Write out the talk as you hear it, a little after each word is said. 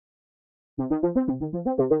My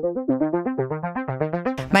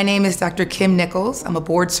name is Dr. Kim Nichols. I'm a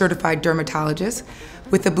board-certified dermatologist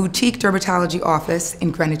with a boutique dermatology office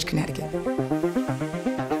in Greenwich, Connecticut.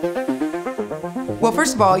 Well,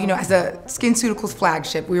 first of all, as a SkinCeuticals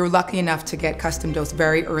flagship, we were lucky enough to get custom dose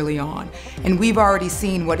very early on, and we've already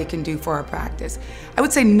seen what it can do for our practice. I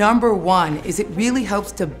would say number one is it really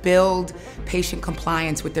helps to build patient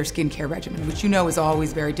compliance with their skincare regimen, which is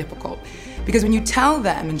always very difficult. Because when you tell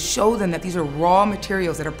them and show them that these are raw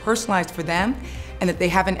materials that are personalized for them and that they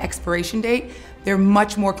have an expiration date, they're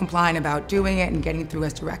much more compliant about doing it and getting through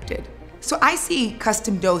as directed. So I see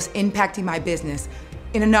custom dose impacting my business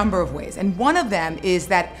in a number of ways. And one of them is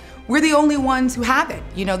that we're the only ones who have it.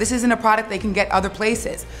 This isn't a product they can get other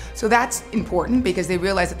places. So that's important because they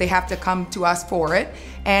realize that they have to come to us for it.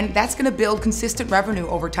 And that's gonna build consistent revenue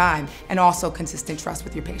over time and also consistent trust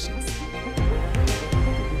with your patients.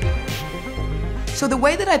 So the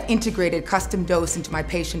way that I've integrated custom dose into my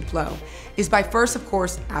patient flow is by first, of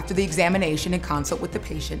course, after the examination and consult with the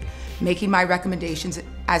patient, making my recommendations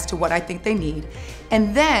as to what I think they need,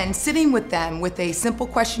 and then sitting with them with a simple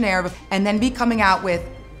questionnaire, and then be coming out with,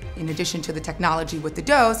 in addition to the technology with the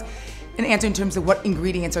dose, an answer in terms of what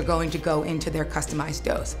ingredients are going to go into their customized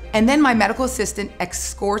dose. And then my medical assistant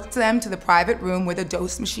escorts them to the private room where the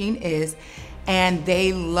dose machine is, and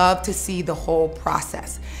they love to see the whole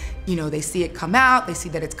process. They see it come out, they see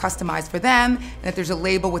that it's customized for them, and that there's a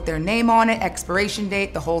label with their name on it, expiration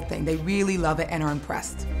date, the whole thing. They really love it and are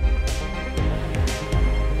impressed.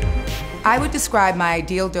 I would describe my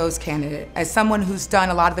ideal dose candidate as someone who's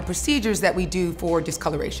done a lot of the procedures that we do for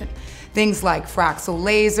discoloration. Things like Fraxel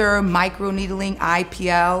laser, microneedling,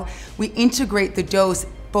 IPL. We integrate the dose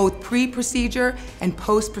both pre-procedure and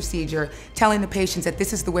post-procedure, telling the patients that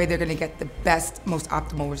this is the way they're gonna get the best, most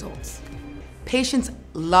optimal results. Patients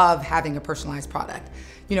love having a personalized product.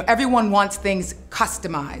 Everyone wants things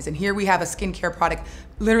customized, and here we have a skincare product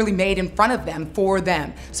literally made in front of them for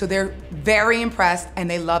them. So they're very impressed and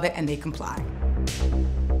they love it and they comply.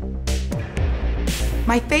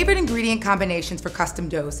 My favorite ingredient combinations for custom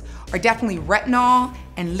dose are definitely retinol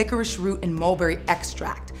and licorice root and mulberry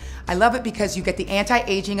extract. I love it because you get the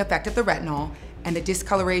anti-aging effect of the retinol and the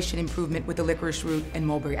discoloration improvement with the licorice root and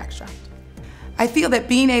mulberry extract. I feel that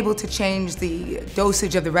being able to change the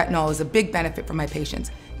dosage of the retinol is a big benefit for my patients.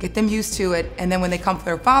 Get them used to it, and then when they come for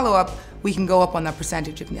their follow-up, we can go up on the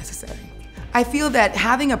percentage if necessary. I feel that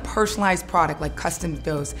having a personalized product like custom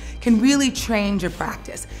dose can really change your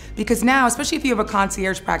practice. Because now, especially if you have a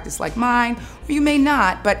concierge practice like mine, or you may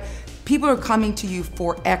not, but people are coming to you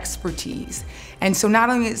for expertise. And so not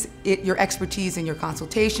only is it your expertise in your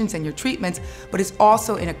consultations and your treatments, but it's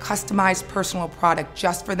also in a customized personal product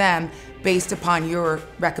just for them based upon your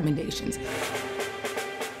recommendations.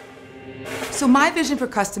 So my vision for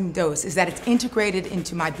custom dose is that it's integrated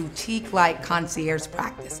into my boutique-like concierge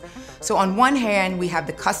practice. So on one hand, we have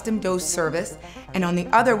the custom dose service, and on the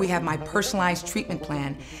other, we have my personalized treatment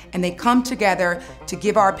plan, and they come together to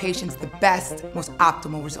give our patients the best, most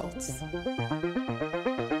optimal results.